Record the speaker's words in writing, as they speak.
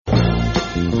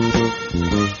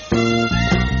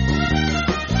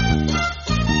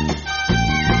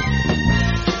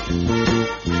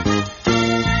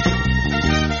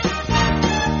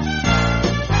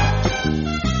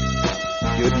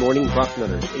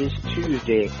Bucknutters. It is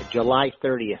Tuesday, July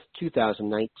 30th,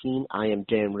 2019. I am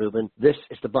Dan Rubin. This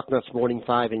is the Bucknuts Morning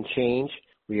 5 and Change.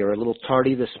 We are a little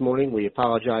tardy this morning. We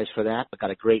apologize for that. I've got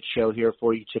a great show here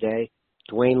for you today.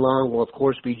 Duane Long will, of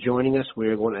course, be joining us. We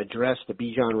are going to address the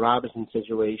Bijan Robinson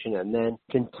situation, and then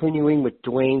continuing with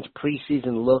Duane's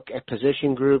preseason look at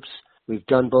position groups. We've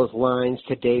done both lines.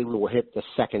 Today we will hit the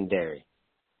secondary.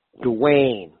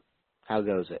 Duane, how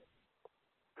goes it?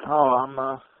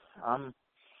 Oh,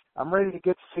 I'm ready to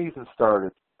get the season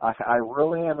started. I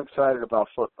really am excited about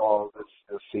football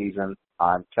this season.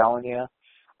 I'm telling you,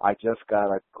 I just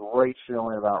got a great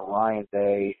feeling about Ryan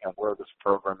Day and where this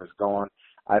program is going.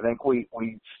 I think we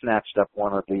snatched up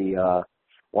one of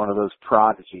those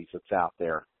prodigies that's out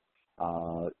there.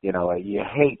 You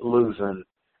hate losing.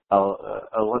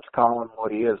 Let's call him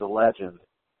what he is, a legend,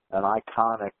 an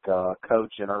iconic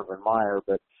coach in Urban Meyer,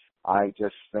 but I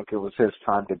just think it was his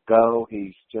time to go.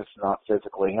 He's just not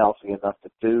physically healthy enough to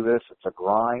do this. It's a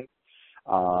grind.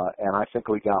 And I think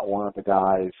we got one of the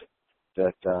guys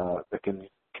that can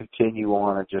continue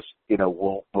on and just,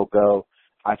 we'll go.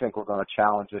 I think we're going to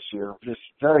challenge this year. Just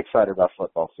very excited about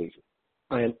football season.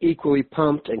 I am equally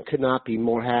pumped and could not be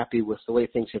more happy with the way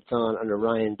things have gone under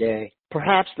Ryan Day.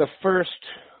 Perhaps the first,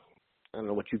 I don't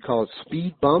know what you'd call it,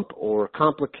 speed bump or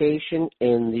complication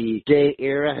in the Day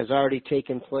era has already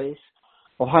taken place.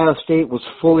 Ohio State was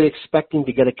fully expecting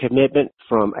to get a commitment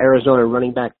from Arizona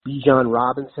running back Bijan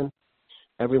Robinson.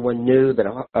 Everyone knew that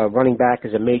a running back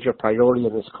is a major priority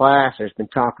in this class. There's been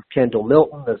talk of Kendall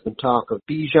Milton. There's been talk of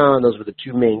Bijan. Those were the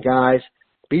two main guys.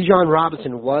 Bijan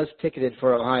Robinson was ticketed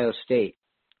for Ohio State.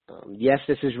 Yes,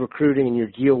 this is recruiting, and you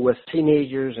deal with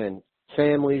teenagers and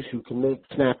families who can make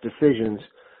snap decisions.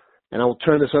 And I will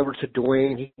turn this over to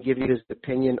Duane. He can give you his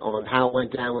opinion on how it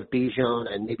went down with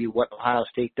Bijan and maybe what Ohio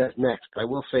State does next. But I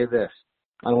will say this.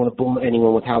 I don't want to bull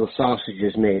anyone with how the sausage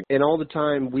is made. In all the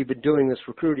time we've been doing this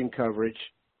recruiting coverage,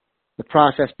 the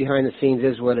process behind the scenes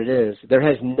is what it is. There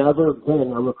has never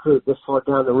been a recruit this far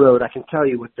down the road, I can tell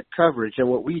you, with the coverage and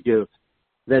what we do,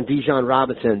 than Bijan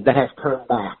Robinson that has turned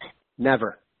back.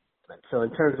 Never. So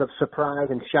in terms of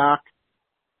surprise and shock,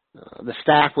 the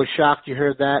staff was shocked. You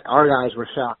heard that. Our guys were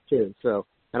shocked, too. So,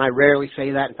 and I rarely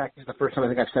say that. In fact, this is the first time I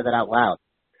think I've said that out loud.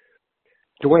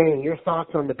 Duane, your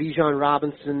thoughts on the Bijan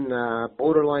Robinson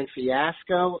borderline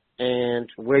fiasco and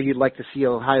where you'd like to see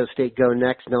Ohio State go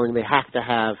next, knowing they have to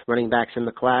have running backs in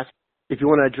the class. If you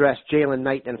want to address Jalen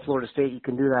Knight and Florida State, you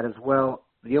can do that as well.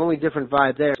 The only different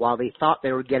vibe there, while they thought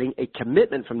they were getting a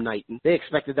commitment from Knighton, they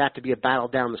expected that to be a battle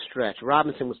down the stretch.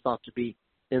 Robinson was thought to be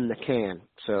in the can.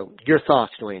 So your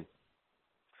thoughts, Duane?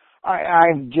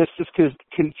 I'm just as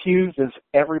confused as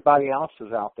everybody else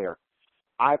is out there.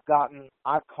 I've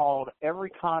called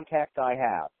every contact I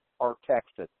have or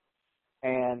texted,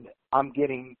 and I'm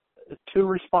getting two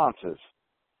responses.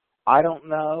 I don't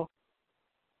know,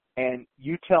 and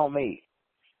you tell me.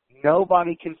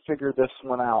 Nobody can figure this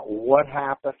one out. What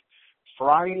happened?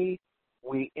 Friday,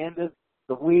 we ended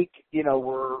the week.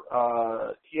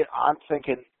 I'm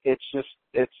thinking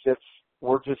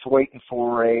we're just waiting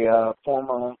for a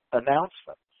formal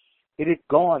announcement. It had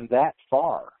gone that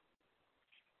far.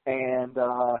 And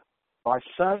by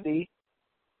Sunday,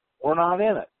 we're not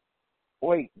in it.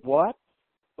 Wait, what?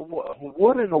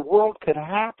 What in the world could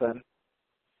happen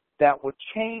that would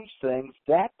change things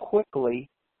that quickly?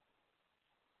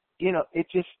 It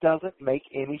just doesn't make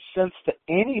any sense to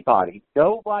anybody.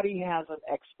 Nobody has an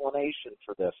explanation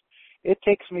for this. It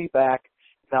takes me back.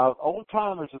 Now,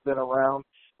 old-timers have been around.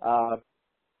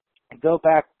 Go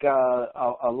back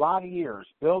a lot of years.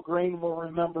 Bill Green will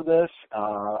remember this.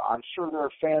 I'm sure there are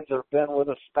fans that have been with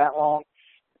us that long.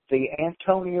 The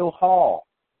Antonio Hall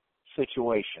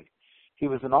situation. He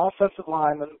was an offensive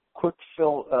lineman, quick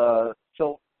fill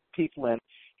people in.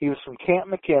 He was from Camp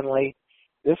McKinley.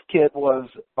 This kid was,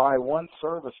 by one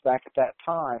service back at that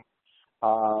time,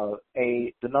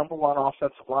 the number one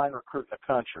offensive line recruit in the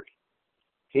country.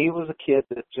 He was a kid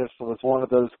that just was one of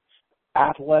those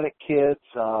athletic kids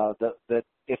that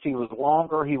if he was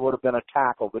longer, he would have been a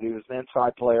tackle, but he was an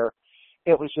inside player.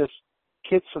 It was just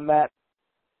kids from that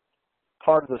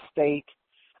part of the state,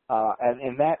 and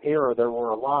in that era, there were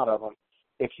a lot of them.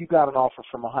 If you got an offer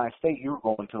from Ohio State, you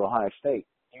were going to Ohio State.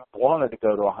 You wanted to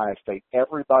go to Ohio State.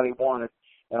 Everybody wanted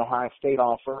an Ohio State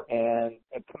offer, and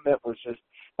a commitment was just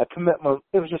a commitment.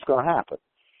 It was just going to happen,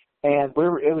 and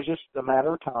it was just a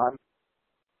matter of time.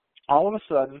 All of a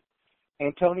sudden,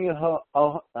 Antonio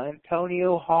Hall, I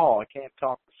can't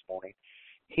talk this morning,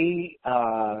 he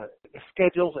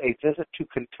schedules a visit to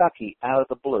Kentucky out of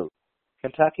the blue.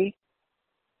 Kentucky?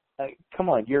 Come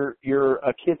on, you're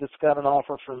a kid that's got an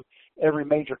offer from every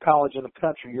major college in the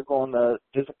country. You're going to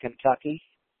visit Kentucky,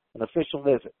 an official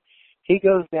visit. He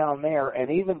goes down there, and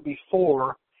even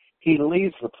before he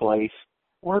leaves the place,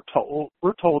 we're told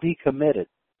he committed.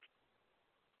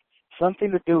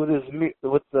 Something to do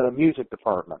with the music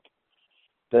department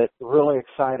that really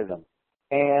excited him.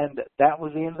 And that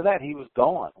was the end of that. He was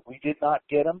gone. We did not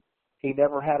get him. He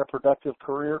never had a productive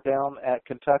career down at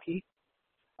Kentucky.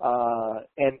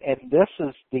 And this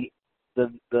is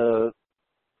that's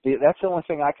the only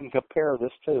thing I can compare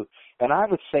this to. And I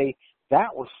would say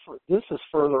this is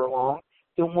further along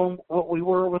than what we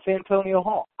were with Antonio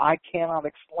Hall. I cannot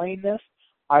explain this.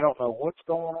 I don't know what's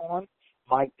going on.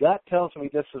 My gut tells me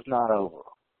this is not over.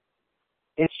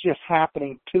 It's just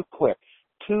happening too quick.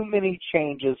 Too many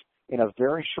changes in a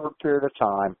very short period of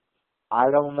time.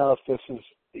 I don't know if this is,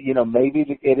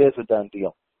 maybe it is a done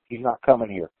deal. He's not coming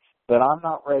here. But I'm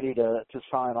not ready to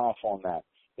sign off on that.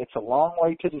 It's a long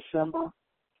way to December.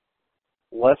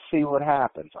 Let's see what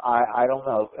happens. I don't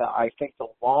know. I think the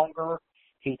longer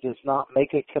he does not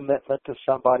make a commitment to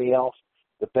somebody else,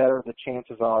 the better the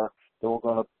chances are that we're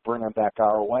going to bring him back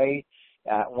our way.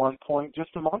 At one point,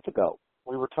 just a month ago,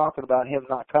 we were talking about him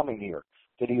not coming here,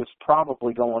 that he was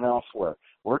probably going elsewhere.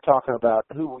 We're talking about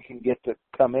who we can get to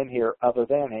come in here other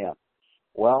than him.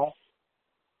 Well,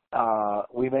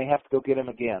 we may have to go get him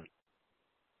again.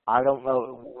 I don't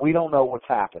know. We don't know what's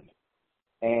happened.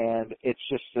 And it's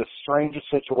just the strangest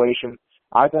situation.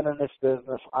 I've been in this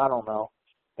business, I don't know,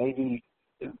 maybe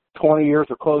 20 years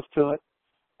or close to it.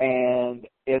 And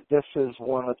this is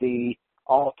one of the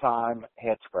all-time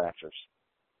head scratchers.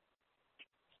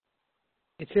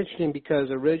 It's interesting because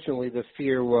originally the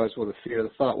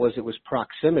thought was it was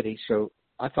proximity, so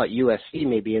I thought USC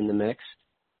may be in the mix.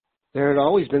 There had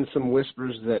always been some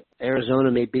whispers that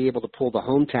Arizona may be able to pull the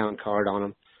hometown card on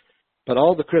them, but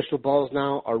all the crystal balls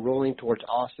now are rolling towards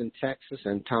Austin, Texas,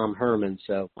 and Tom Herman,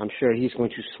 so I'm sure he's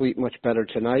going to sleep much better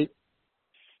tonight.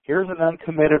 Here's an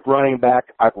uncommitted running back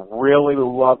I'd really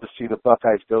love to see the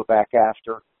Buckeyes go back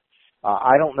after.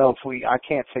 I don't know if I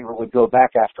can't say really go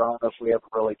back after. I don't know if we ever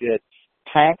really did.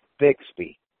 Tank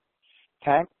Bigsby.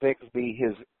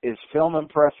 His film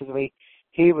impresses me.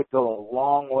 He would go a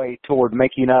long way toward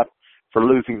making up for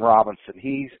losing Robinson.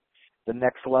 He's the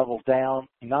next level down.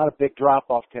 Not a big drop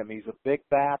off to him. He's a big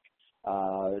back,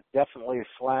 definitely a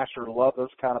slasher. Love those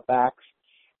kind of backs.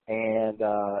 And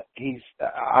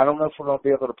I don't know if we're going to be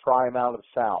able to pry him out of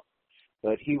the South,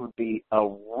 but he would be a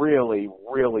really,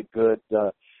 really good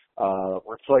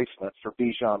replacement for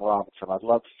Bijan Robinson. I'd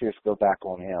love to see us go back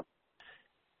on him.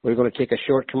 We're going to take a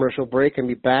short commercial break and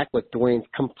be back with Duane's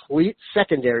complete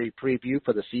secondary preview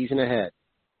for the season ahead.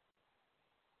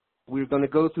 We're going to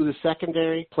go through the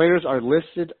secondary. Players are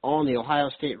listed on the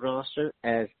Ohio State roster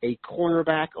as a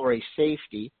cornerback or a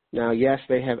safety. Now, yes,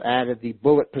 they have added the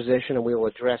bullet position, and we will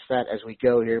address that as we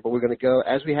go here, but we're going to go,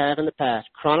 as we have in the past,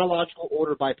 chronological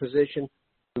order by position.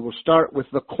 We will start with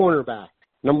the cornerback.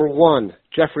 Number 1,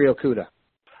 Jeffrey Okudah.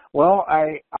 Well,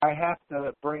 I have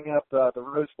to bring up the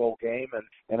Rose Bowl game,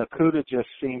 and Okudah just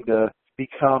seemed to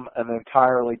become an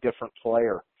entirely different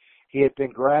player. He had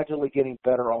been gradually getting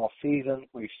better all season.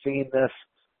 We've seen this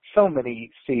so many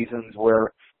seasons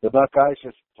where the Buckeyes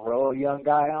just throw a young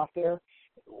guy out there,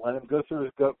 let him go through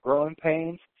his growing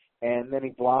pains, and then he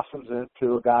blossoms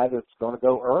into a guy that's going to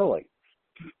go early.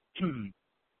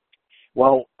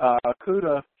 Well,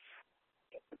 Okudah,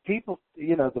 people,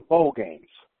 the bowl games.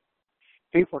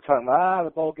 People are talking about,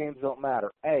 the bowl games don't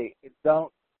matter. Hey,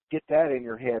 don't get that in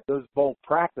your head. Those bowl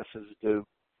practices do.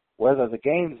 Whether the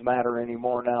games matter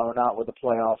anymore now or not with the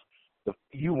playoffs,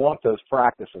 you want those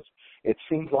practices. It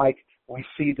seems like we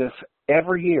see this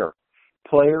every year.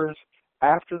 Players,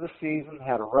 after the season,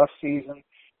 had a rough season.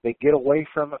 They get away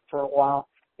from it for a while.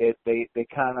 They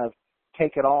kind of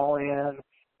take it all in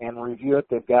and review it.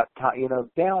 They've got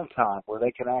downtime where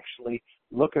they can actually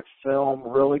look at film,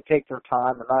 really take their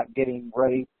time and not getting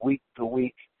ready week to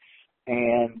week,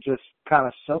 and just kind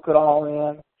of soak it all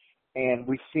in. And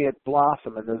we see it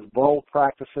blossom in those bowl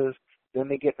practices. Then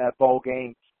they get in that bowl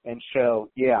game and show,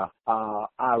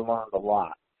 I learned a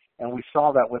lot. And we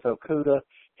saw that with Okudah.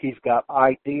 He's got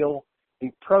the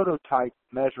prototype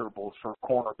measurables for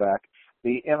cornerback.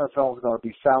 The NFL is going to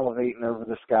be salivating over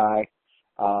this guy.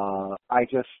 I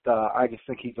just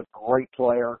think he's a great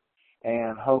player,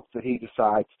 and hope that he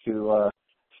decides to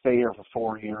stay here for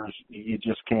 4 years. You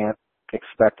just can't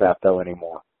expect that, though,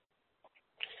 anymore.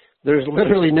 There's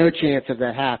literally no chance of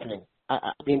that happening.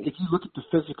 I mean, if you look at the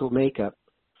physical makeup,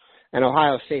 and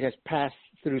Ohio State has passed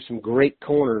through some great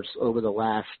corners over the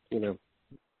last,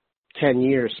 10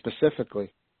 years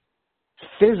specifically.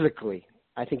 Physically,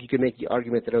 I think you could make the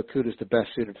argument that Okuda's the best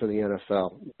suited for the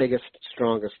NFL. Biggest,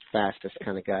 strongest, fastest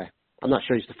kind of guy. I'm not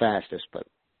sure he's the fastest, but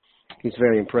he's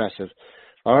very impressive.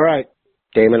 All right,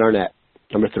 Damon Arnett,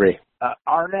 number 3.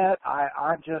 Arnett,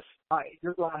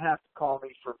 you're going to have to call me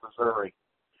from Missouri.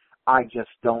 I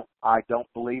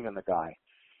don't believe in the guy.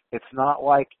 It's not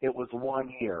like it was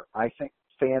 1 year. I think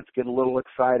fans get a little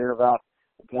excited about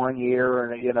 1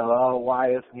 year and, oh,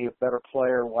 why isn't he a better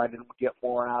player? Why didn't we get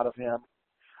more out of him?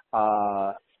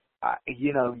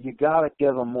 You got to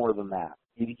give him more than that.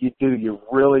 You do. You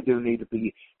really do need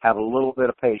to have a little bit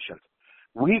of patience.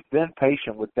 We've been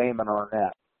patient with Damon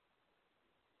Arnett.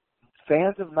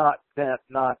 Fans have not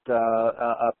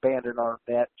abandoned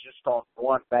Arnett just on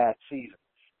one bad season.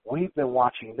 We've been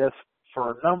watching this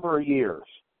for a number of years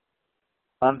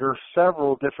under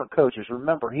several different coaches.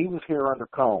 Remember, he was here under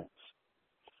Combs.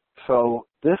 So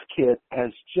this kid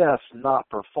has just not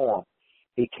performed.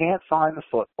 He can't find the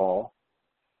football.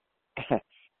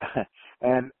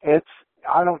 And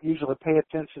I don't usually pay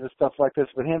attention to stuff like this,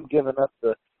 but him giving up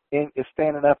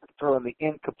standing up and throwing the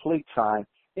incomplete sign,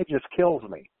 it just kills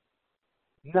me.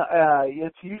 No,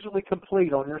 it's usually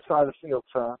complete on your side of the field,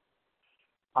 son.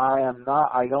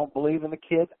 I don't believe in the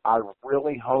kid. I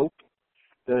really hope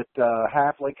that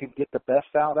Hafley can get the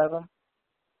best out of him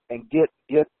and get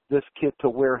this kid to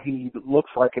where he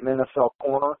looks like an NFL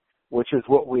corner, which is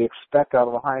what we expect out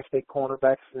of the Ohio State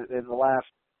cornerbacks in the last,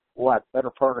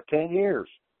 better part of 10 years.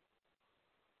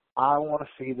 I want to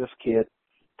see this kid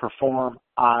perform.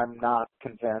 I'm not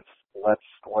convinced. Let's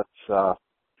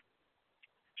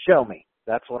show me.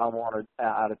 That's what I wanted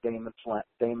out of Damon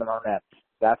Arnett.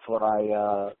 That's what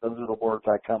those are the words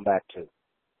I come back to.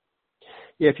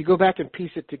 Yeah, if you go back and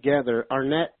piece it together,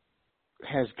 Arnett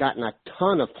has gotten a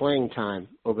ton of playing time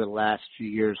over the last few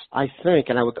years. I think,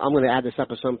 and I'm going to add this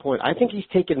up at some point, I think he's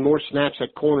taken more snaps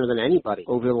at corner than anybody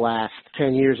over the last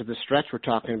 10 years of the stretch we're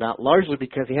talking about, largely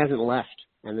because he hasn't left,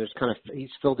 and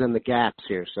he's filled in the gaps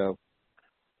here. So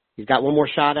he's got one more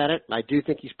shot at it. I do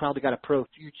think he's probably got a pro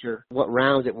future. What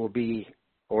round it will be,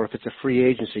 or if it's a free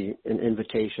agency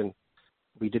invitation,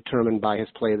 will be determined by his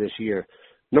play this year.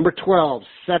 Number 12,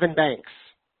 Sevyn Banks.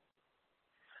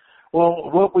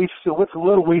 Well, what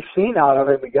little we've seen out of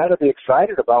him, we got to be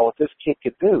excited about what this kid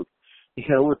could do. He's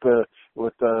already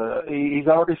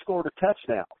scored a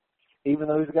touchdown, even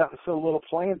though he's gotten so little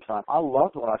playing time. I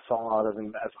loved what I saw out of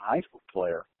him as a high school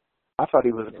player. I thought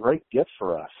he was a great gift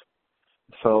for us.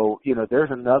 So,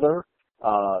 there's another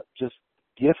just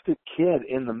gifted kid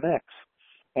in the mix.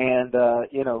 And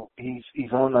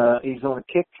he's on a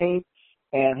kick team,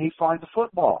 and he finds the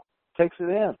football, takes it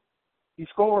in, he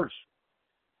scores.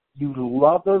 You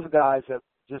love those guys that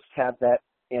just have that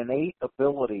innate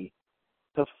ability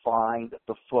to find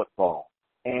the football,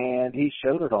 and he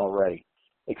showed it already.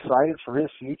 Excited for his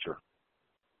future.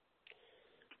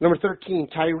 Number 13,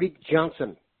 Tyreek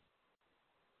Johnson.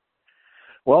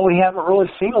 Well, we haven't really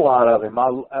seen a lot of him.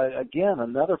 Again,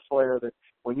 another player that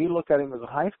when you look at him as a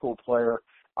high school player,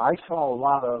 I saw a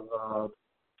lot of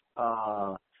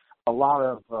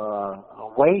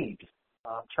Wade.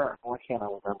 Why can't I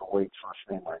remember Wade's first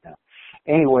name right now?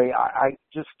 Anyway, I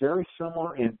just very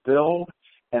similar in build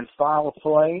and style of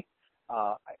play.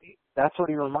 That's what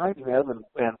he reminds me of.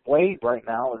 And Wade right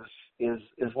now is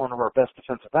one of our best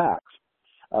defensive backs,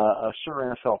 a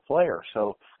sure NFL player.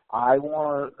 So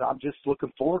I'm just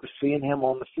looking forward to seeing him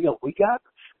on the field. We got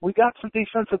some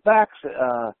defensive backs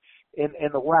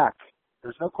in the WAC.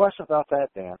 There's no question about that,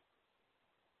 Dan.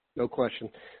 No question.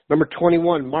 Number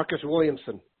 21, Marcus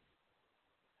Williamson.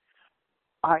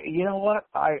 You know what?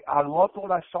 I loved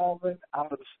what I saw of him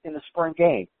in the spring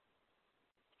game.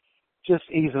 Just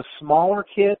he's a smaller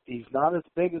kid. He's not as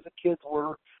big as the kids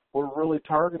we're really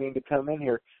targeting to come in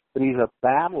here, but he's a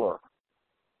battler.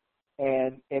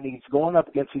 And he's going up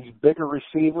against these bigger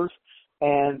receivers,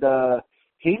 and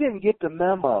he didn't get the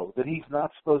memo that he's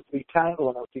not supposed to be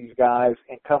tangling with these guys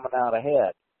and coming out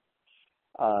ahead.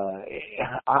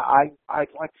 I'd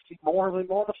like to see more of him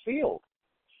on the field.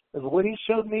 What he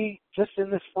showed me just in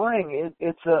the spring,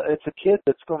 it's a kid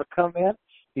that's going to come in.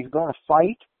 He's going to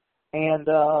fight, and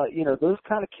those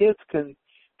kind of kids can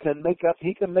make up.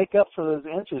 He can make up for those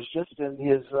inches just in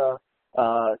his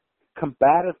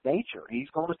combative nature. He's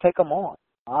going to take them on.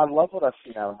 I love what I've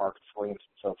seen out of Marcus Williamson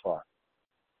so far.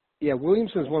 Yeah,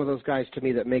 Williamson's one of those guys to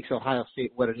me that makes Ohio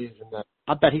State what it is, and that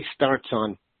I bet he starts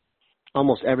on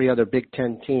almost every other Big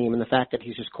Ten team, and the fact that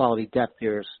he's just quality depth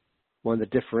here is one of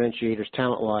the differentiators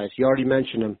talent-wise. You already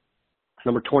mentioned him.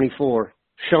 Number 24,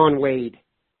 Shaun Wade.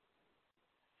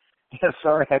 Yeah,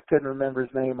 sorry, I couldn't remember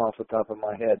his name off the top of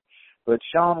my head. But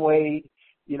Shaun Wade,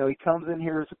 You know, he comes in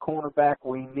here as a cornerback.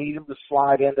 We need him to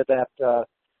slide into that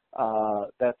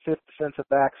fifth defensive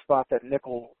back spot, that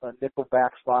nickel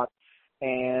back spot,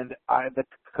 and the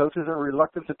coaches are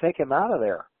reluctant to take him out of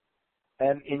there.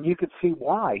 And you can see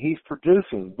why. He's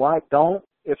producing. Why don't,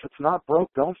 if it's not broke,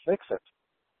 don't fix it.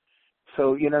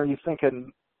 So, you know, you're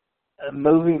thinking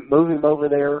move him over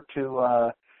there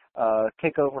to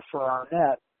take over for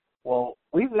Arnett. Well,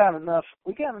 we got enough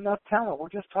talent. We're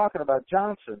just talking about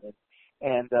Johnson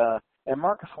and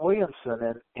Marcus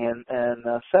Williamson and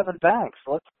Seven Banks.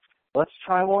 Let's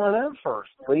try one of them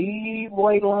first. Leave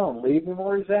Wade alone. Leave him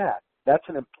where he's at. That's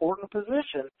an important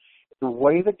position. The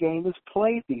way the game is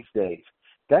played these days.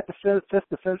 That fifth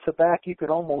defensive back, you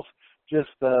could almost just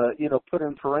put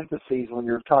in parentheses when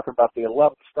you're talking about the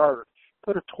 11 starters.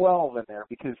 Put a 12 in there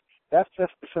because that fifth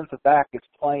defensive back is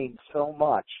playing so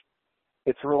much.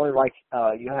 It's really like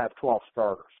you have 12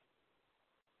 starters.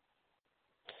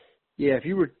 Yeah, if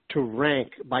you were to rank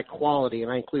by quality,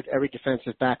 and I include every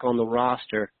defensive back on the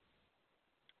roster,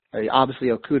 obviously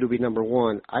Okuda would be number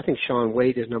one. I think Shaun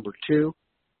Wade is number two.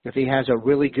 If he has a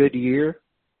really good year,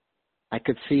 I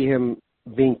could see him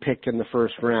being picked in the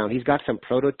first round. He's got some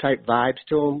prototype vibes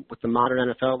to him with the modern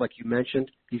NFL, like you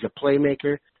mentioned. He's a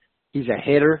playmaker. He's a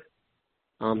hitter.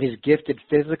 He's gifted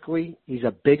physically. He's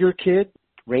a bigger kid,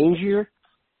 rangier.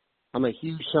 I'm a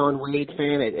huge Shaun Wade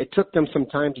fan. It took them some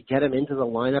time to get him into the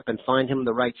lineup and find him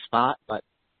the right spot, but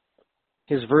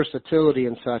his versatility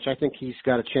and such, I think he's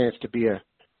got a chance to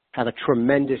have a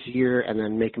tremendous year and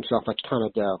then make himself a ton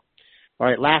of dough. All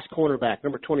right, last cornerback,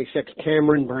 number 26,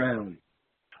 Cameron Brown.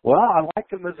 Well, I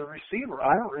liked him as a receiver.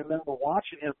 I don't remember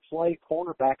watching him play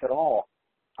cornerback at all.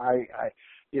 I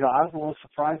was a little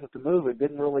surprised at the move. It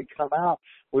didn't really come out.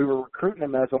 We were recruiting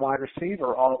him as a wide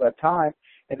receiver all that time,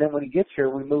 and then when he gets here,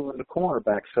 we move him to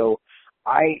cornerback. So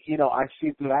I see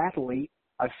a good athlete.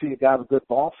 I see a guy with good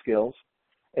ball skills.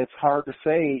 It's hard to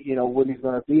say, what he's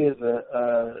going to be as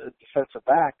a defensive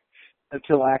back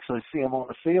until I actually see him on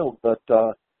the field. But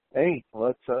hey,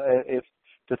 if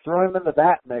to throw him into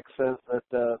that mix says that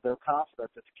they're confident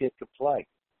that the kid could play.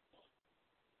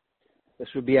 This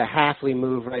would be a Halfley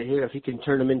move right here. If he can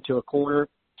turn him into a corner,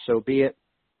 so be it.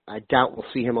 I doubt we'll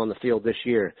see him on the field this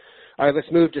year. All right,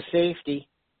 let's move to safety.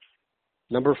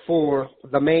 Number 4,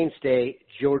 the mainstay,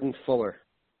 Jordan Fuller.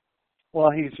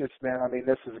 Well, he's just,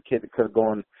 this is a kid that could have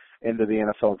gone into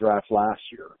the NFL draft last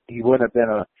year. He wouldn't have been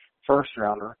a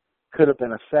first-rounder, could have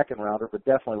been a second-rounder, but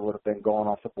definitely would have been going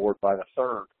off the board by the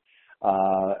third.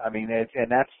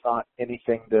 And that's not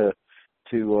anything to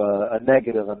a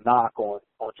negative, a knock on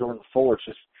Jordan Fuller. It's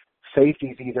just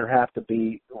safeties either have to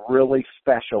be really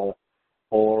special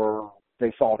or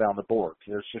they fall down the board.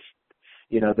 There's just,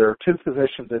 there are two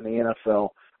positions in the NFL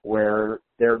where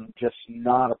they're just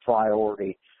not a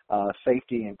priority,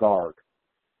 safety and guard.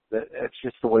 It's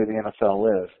just the way the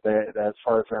NFL is. As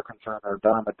far as they're concerned, they're a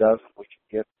dime a dozen. We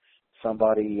can get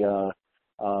somebody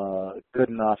good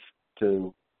enough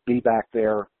to be back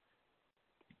there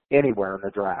anywhere in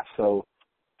the draft. So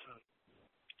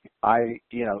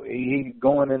he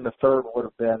going in the third would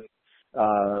have been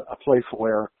a place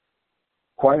where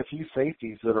quite a few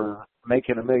safeties that are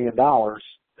making $1 million,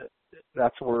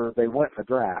 that's where they went in the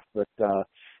draft. But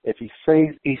if he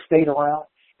stayed around,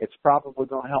 it's probably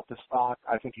going to help the stock.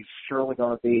 I think he's surely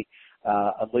going to be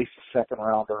at least a second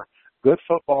rounder. Good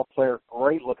football player,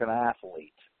 great looking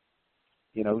athlete.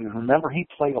 Remember he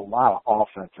played a lot of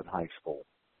offense in high school.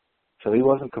 So he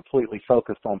wasn't completely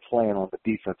focused on playing on the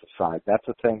defensive side. That's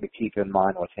a thing to keep in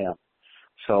mind with him.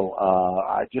 So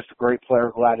just a great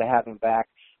player. Glad to have him back.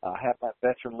 Have that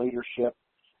veteran leadership.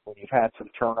 When you've had some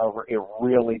turnover, it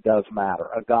really does matter.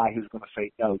 A guy who's going to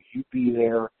say, no, you be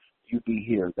there, you be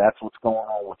here. That's what's going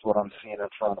on with what I'm seeing in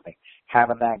front of me.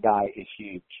 Having that guy is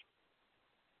huge.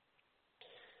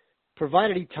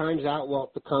 Provided he times out well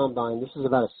at the combine, this is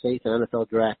about as safe an NFL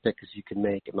draft pick as you can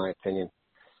make, in my opinion.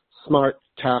 Smart,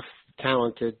 tough,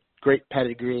 talented, great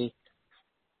pedigree.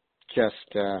 Just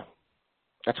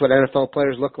that's what NFL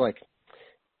players look like.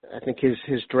 I think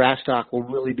his draft stock will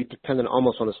really be dependent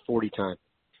almost on his 40 time.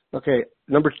 Okay,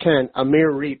 number 10,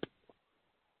 Amir Reep.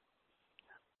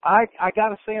 I got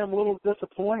to say I'm a little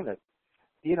disappointed.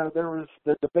 There was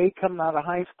the debate coming out of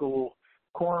high school,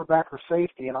 cornerback or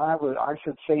safety, and I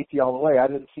said safety all the way. I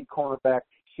didn't see cornerback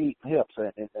feet and hips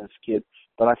in this kid,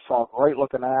 but I saw a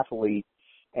great-looking athlete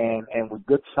and with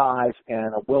good size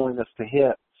and a willingness to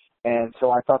hit. And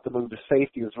so I thought the move to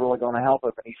safety was really going to help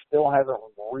him, and he still hasn't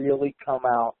really come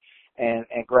out and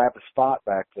grabbed a spot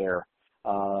back there.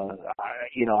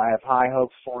 I have high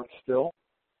hopes for him still.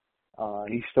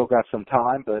 He's still got some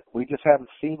time, but we just haven't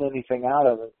seen anything out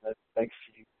of him that makes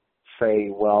you say,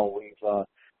 well, we've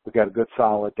got a good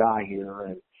solid guy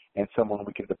here and someone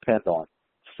we can depend on.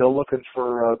 Still looking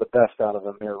for the best out of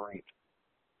Amir Reed.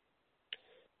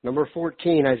 Number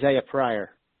 14, Isaiah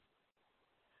Pryor.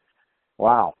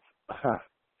 Wow.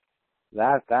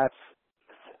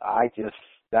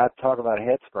 Talk about a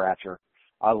head scratcher.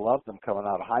 I loved him coming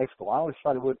out of high school. I always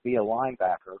thought he would be a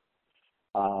linebacker.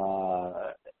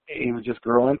 He would just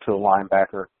grow into a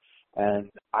linebacker.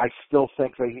 And I still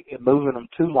think that moving him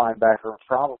to linebacker would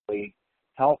probably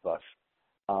help us.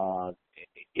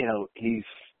 He's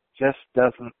just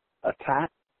doesn't attack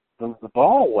the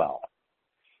ball well.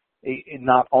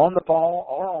 Not on the ball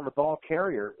or on the ball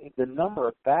carrier. The number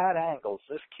of bad angles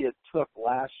this kid took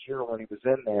last year when he was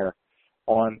in there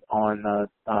on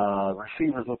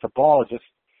receivers with the ball, just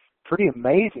pretty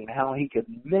amazing how he could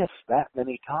miss that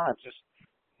many times, just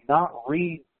not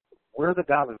read where the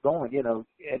guy was going, and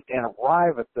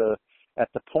arrive at the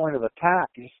point of attack.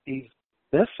 He's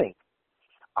missing.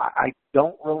 I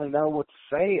don't really know what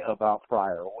to say about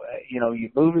Pryor. You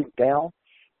move him down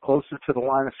closer to the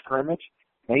line of scrimmage,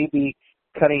 maybe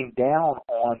cutting down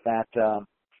on that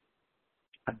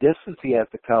distance he has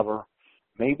to cover.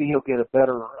 Maybe he'll get a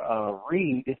better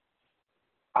read.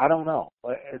 I don't know.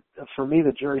 For me,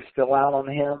 the jury's still out on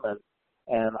him,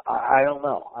 and I don't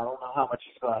know. I don't know how much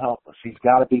he's going to help us. He's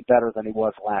got to be better than he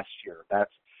was last year.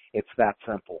 It's that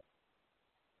simple.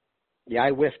 Yeah,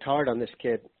 I whiffed hard on this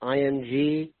kid.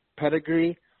 IMG,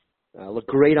 pedigree, looked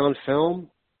great on film.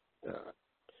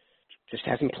 Just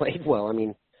hasn't played well. I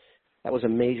mean, that was a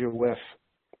major whiff.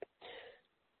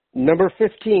 Number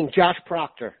 15, Josh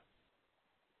Proctor.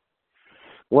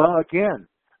 Well, again,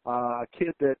 a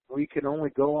kid that we can only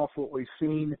go off what we've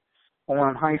seen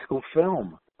on high school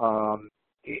film. And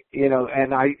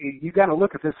you got to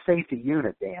look at this safety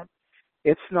unit, Dan.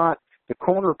 It's not the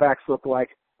cornerbacks look like,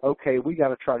 okay, we got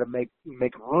to try to make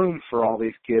room for all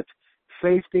these kids.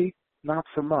 Safety, not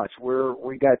so much.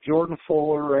 We got Jordan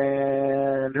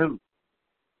Fuller and who?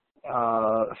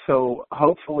 So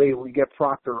hopefully we get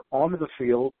Proctor onto the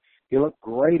field. He looked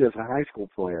great as a high school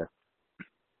player.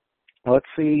 Let's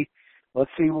see what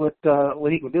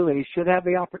he can do, and he should have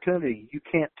the opportunity. You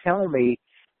can't tell me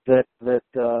that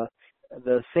the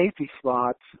safety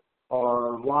spots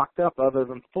are locked up other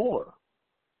than Fuller.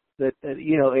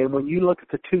 And when you look at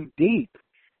the two deep,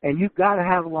 and you've got to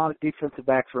have a lot of defensive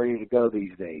backs ready to go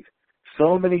these days.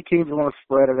 So many teams want to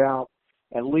spread it out,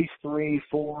 at least 3,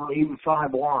 4, even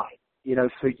 5 wide.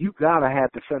 So you've got to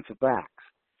have defensive backs.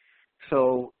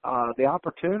 So the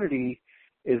opportunity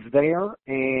is there,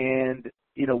 and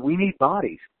we need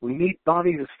bodies. We need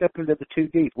bodies to step into the two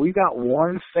deep. We've got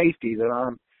one safety that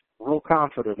I'm real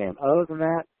confident in. Other than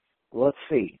that, let's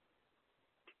see.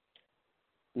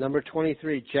 Number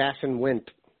 23, Jason Wint.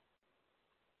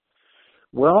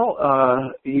 Well,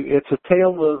 it's a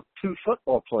tale of two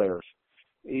football players.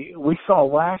 We saw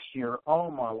last year,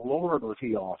 oh my Lord, was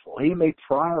he awful. He made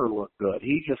Pryor look good.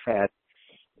 He just had,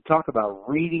 talk about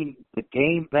reading the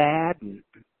game bad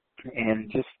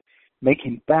and just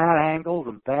making bad angles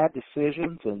and bad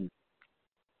decisions, and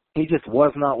he just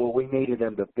was not what we needed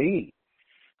him to be.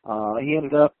 He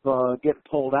ended up getting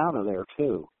pulled out of there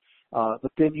too.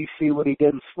 But then you see what he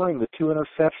did in spring. The 2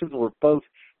 interceptions were both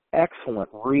excellent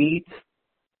reads,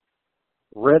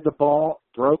 read the ball,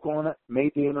 broke on it,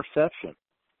 made the interception.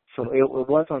 So it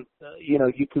wasn't,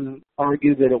 you can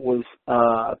argue that it was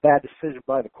a bad decision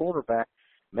by the quarterback.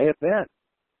 May have been.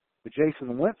 But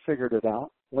Jason Wint figured it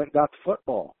out, went and got the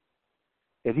football.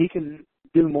 If he can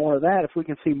do more of that, if we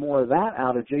can see more of that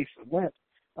out of Jason Wint,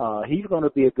 he's going to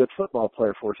be a good football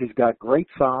player for us. He's got great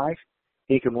size.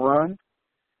 He can run.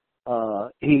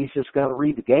 He's just got to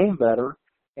read the game better.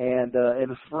 And in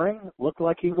the spring, looked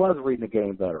like he was reading the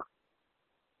game better.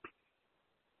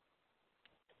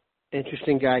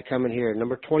 Interesting guy coming here.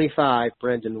 Number 25,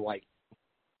 Brendan White.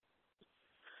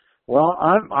 Well,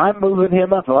 I'm moving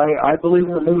him up. I believe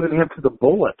we're moving him to the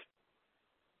bullet.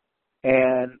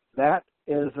 And that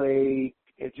is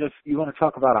you want to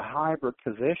talk about a hybrid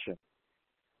position.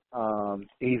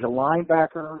 He's a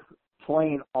linebacker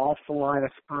playing off the line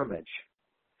of scrimmage.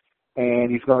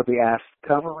 And he's going to be asked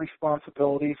cover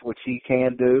responsibilities, which he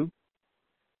can do.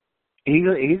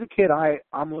 He's a kid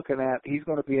I'm looking at. He's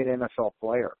going to be an NFL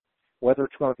player. Whether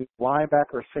it's going to be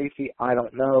linebacker or safety, I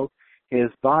don't know. His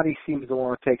body seems to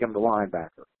want to take him to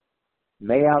linebacker.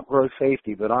 May outgrow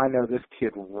safety, but I know this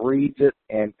kid reads it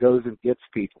and goes and gets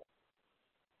people.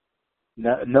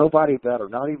 No, nobody better,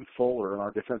 not even Fuller in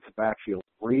our defensive backfield,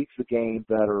 reads the game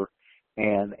better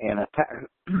and attack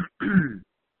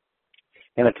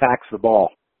and attacks the ball.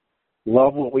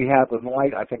 Love what we have with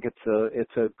White. I think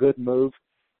it's a good move.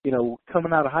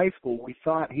 coming out of high school, we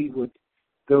thought he would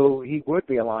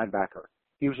be a linebacker.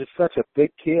 He was just such a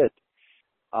big kid.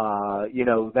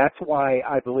 That's why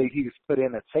I believe he was put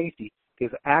in at safety,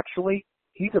 because actually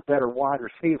he's a better wide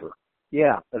receiver.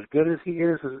 Yeah, as good as he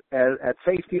is at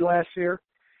safety last year,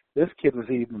 this kid was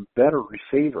an even better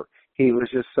receiver. He was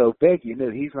just so big, you knew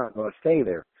he's not going to stay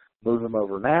there. Move him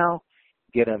over now,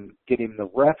 get him the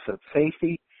reps at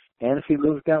safety, and if he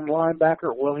moves down the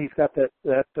linebacker, well, he's got that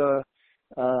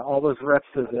all those reps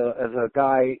as a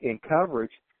guy in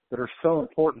coverage that are so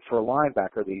important for a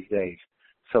linebacker these days.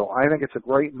 So I think it's a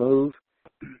great move.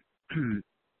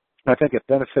 I think it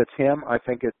benefits him. I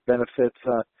think it benefits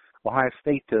Ohio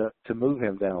State to move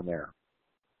him down there.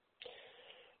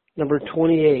 Number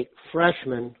 28,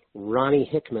 freshman Ronnie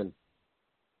Hickman.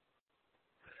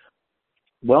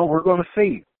 Well, we're going to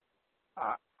see.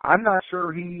 I'm not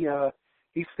sure he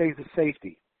stays a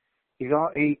safety.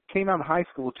 He came out of high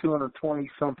school,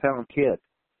 220-some pound kid,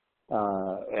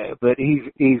 but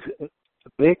he's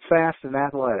big, fast, and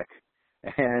athletic.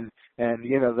 And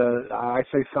I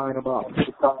say sign him up.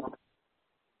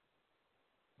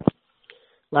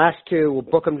 Last two, we'll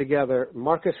book them together.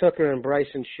 Marcus Hooker and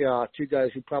Bryson Shaw, two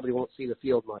guys who probably won't see the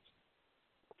field much.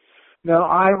 No,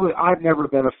 I've never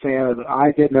been a fan of it.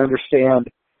 I didn't understand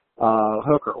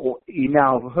Hooker.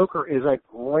 Now, Hooker is a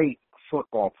great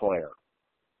football player.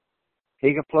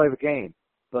 He can play the game,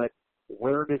 but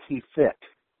where does he fit?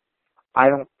 I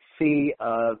don't see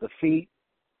the feet,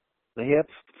 the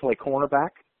hips to play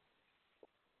cornerback.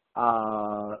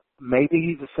 Maybe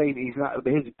he's a safety. He's not.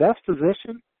 His best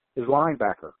position is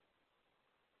linebacker.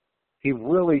 He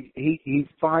really he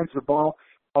finds the ball.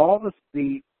 All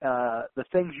the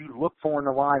things you look for in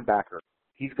a linebacker,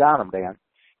 he's got them, Dan.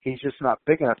 He's just not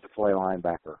big enough to play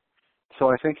linebacker. So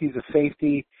I think he's a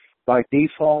safety by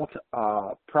default.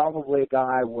 Probably a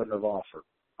guy I wouldn't have offered.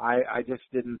 I just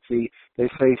didn't see. They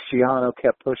say Schiano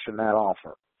kept pushing that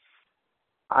offer.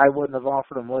 I wouldn't have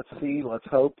offered him. Let's see. Let's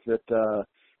hope that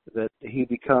he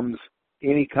becomes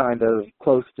any kind of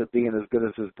close to being as good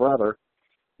as his brother.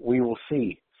 We will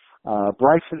see.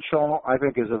 Bryson Shaw, I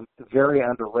think, is a very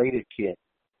underrated kid.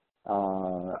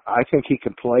 I think he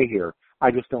can play here.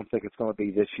 I just don't think it's going to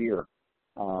be this year.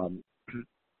 You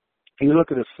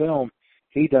look at his film,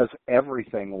 he does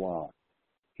everything well.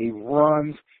 He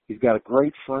runs. He's got a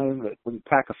great frame that we can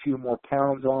pack a few more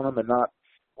pounds on him and not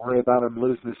worry about him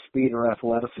losing his speed or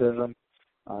athleticism.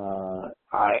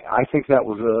 I think that's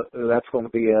going to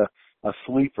be a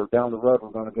sleeper down the road. We're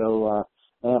going to go,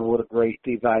 man, what a great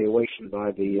evaluation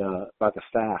by the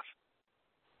staff.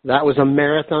 That was a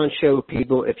marathon show,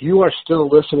 people. If you are still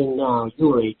listening now,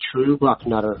 you are a true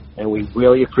Bucknutter, and we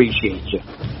really appreciate you.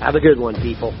 Have a good one,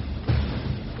 people.